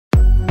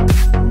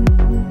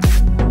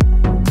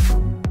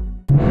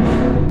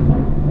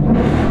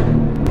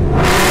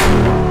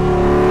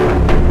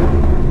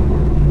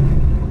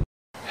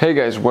Hey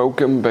guys,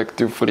 welcome back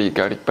to Free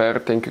Car Repair.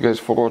 Thank you guys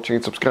for watching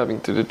and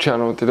subscribing to the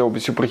channel. Today will be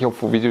super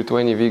helpful video to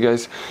any of you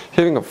guys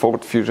having a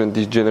Ford Fusion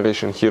this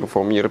generation here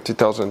from year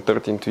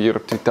 2013 to year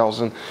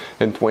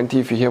 2020.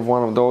 If you have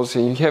one of those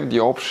and you have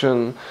the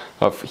option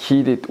of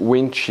heated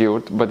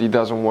windshield but it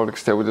doesn't work,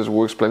 stay with us.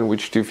 We'll explain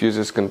which two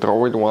fuses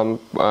control it. One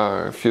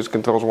fuse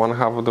controls one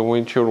half of the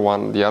windshield,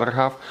 one the other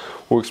half.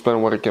 We'll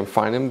explain where you can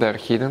find them, they're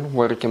hidden,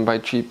 where you can buy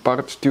cheap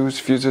parts, tools,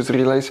 fuses,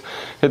 relays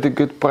at a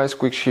good price,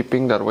 quick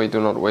shipping, that way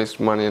do not waste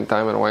money and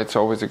time, and why it's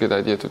always a good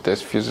idea to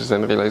test fuses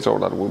and relays. All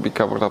that will be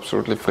covered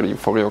absolutely free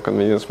for your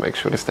convenience. Make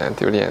sure to stay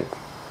until the end.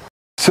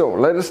 So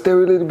let us tell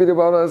you a little bit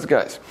about us,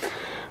 guys.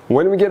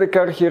 When we get a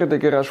car here at the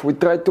garage, we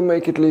try to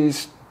make at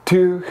least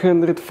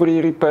 200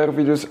 free repair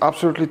videos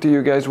absolutely to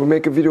you guys. We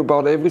make a video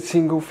about every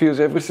single fuse,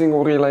 every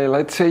single relay.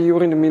 Let's say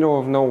you're in the middle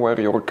of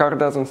nowhere, your car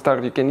doesn't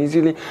start, you can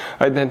easily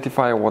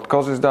identify what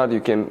causes that.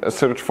 You can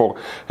search for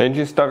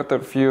engine starter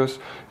fuse,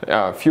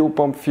 fuel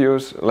pump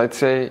fuse. Let's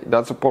say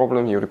that's a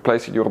problem, you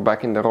replace it, you're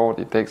back in the road.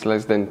 It takes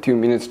less than 2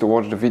 minutes to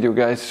watch the video,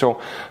 guys. So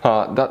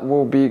that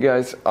will be,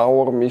 guys,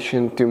 our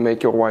mission to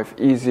make your life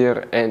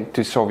easier and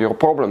to solve your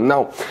problem.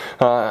 Now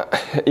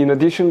in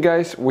addition,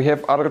 guys, we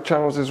have other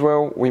channels as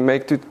well. We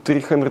make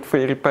 300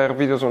 free repair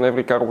videos on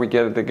every car we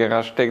get at the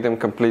garage, take them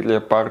completely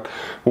apart.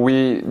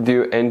 We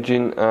do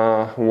engine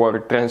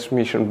work,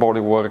 transmission, body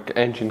work,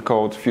 engine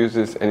codes,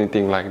 fuses,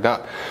 anything like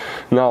that.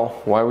 Now,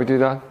 why we do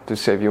that? To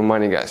save you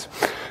money, guys.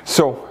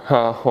 So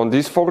on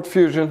this Ford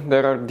Fusion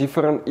there are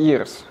different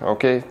years,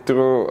 okay,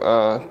 through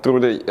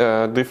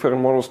the different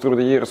models through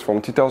the years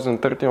from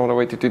 2013 all the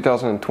way to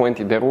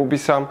 2020. There will be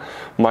some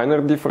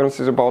minor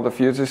differences about the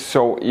fuses.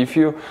 So if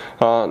you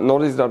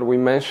notice that we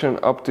mention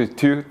up to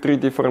 2-3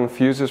 different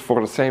fuses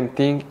for the same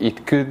thing,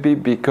 it could be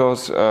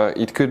because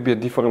it could be a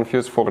different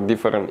fuse for a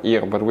different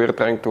year, but we're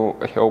trying to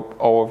help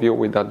all of you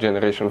with that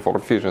generation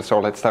Ford Fusion.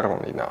 So let's start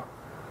on it now.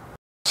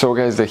 So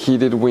guys, the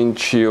heated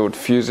windshield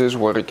fuses,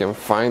 where you can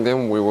find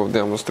them, we will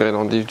demonstrate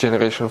on this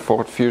generation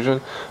Ford Fusion.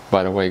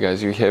 By the way,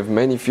 guys, you have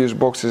many fuse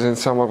boxes and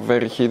some are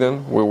very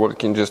hidden. We're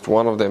working just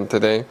one of them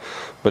today,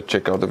 but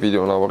check out the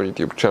video on our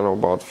YouTube channel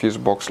about fuse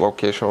box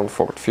location on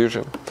Ford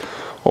Fusion.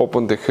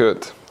 Open the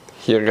hood.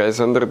 Here, guys,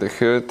 under the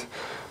hood,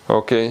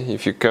 okay,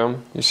 if you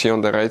come, you see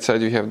on the right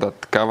side you have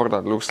that cover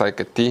that looks like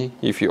a T.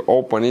 If you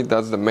open it,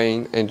 that's the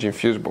main engine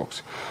fuse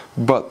box.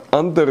 But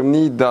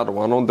underneath that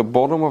one, on the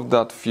bottom of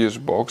that fuse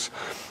box,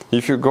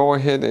 if you go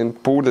ahead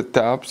and pull the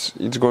tabs,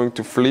 it's going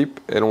to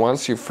flip, and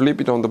once you flip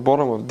it on the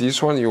bottom of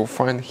this one, you'll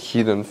find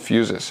hidden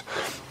fuses.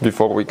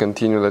 Before we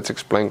continue, let's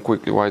explain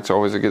quickly why it's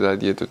always a good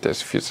idea to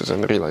test fuses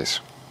and relays.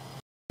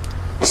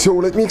 So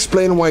let me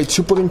explain why it's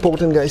super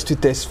important, guys, to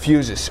test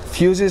fuses.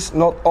 Fuses,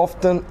 not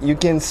often you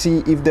can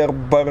see if they're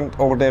burnt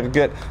or they're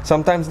good.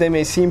 Sometimes they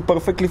may seem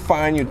perfectly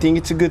fine, you think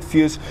it's a good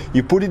fuse,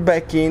 you put it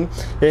back in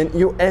and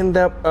you end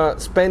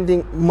up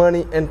spending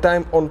money and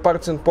time on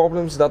parts and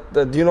problems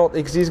that do not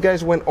exist,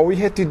 guys, when all you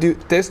had to do,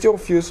 test your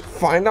fuse,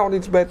 find out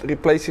it's bad,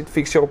 replace it,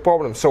 fix your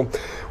problem. So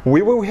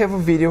we will have a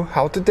video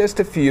how to test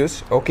a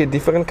fuse, okay,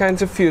 different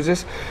kinds of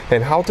fuses,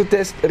 and how to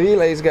test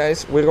relays,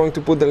 guys. We're going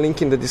to put the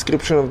link in the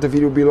description of the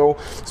video below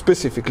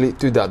specifically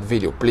to that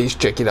video. Please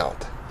check it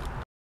out.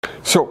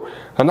 So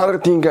another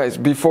thing, guys,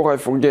 before I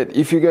forget,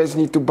 if you guys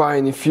need to buy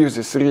any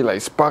fuses,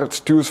 relays, parts,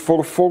 tools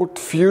for Ford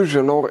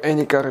Fusion or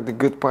any car at a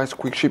good price,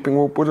 quick shipping,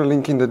 we'll put a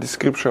link in the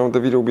description of the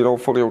video below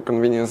for your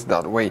convenience.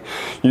 That way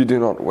you do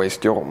not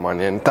waste your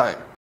money and time.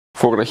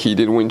 For the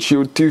heated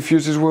windshield, 2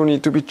 fuses will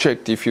need to be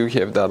checked if you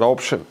have that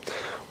option.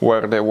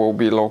 Where they will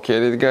be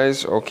located,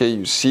 guys, okay,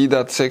 you see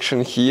that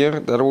section here,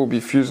 that will be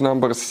fuse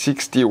number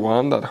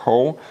 61, that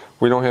hole.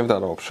 We don't have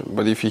that option,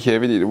 but if you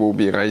have it, it will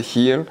be right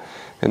here.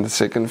 And the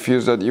second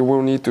fuse that you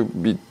will need to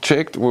be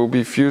checked will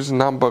be fuse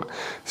number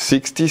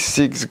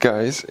 66,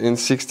 guys, and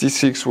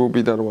 66 will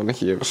be that one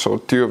here. So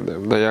 2 of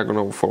them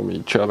diagonal from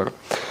each other.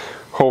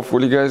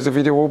 Hopefully, guys, the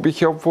video will be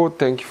helpful.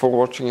 Thank you for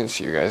watching and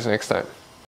see you guys next time.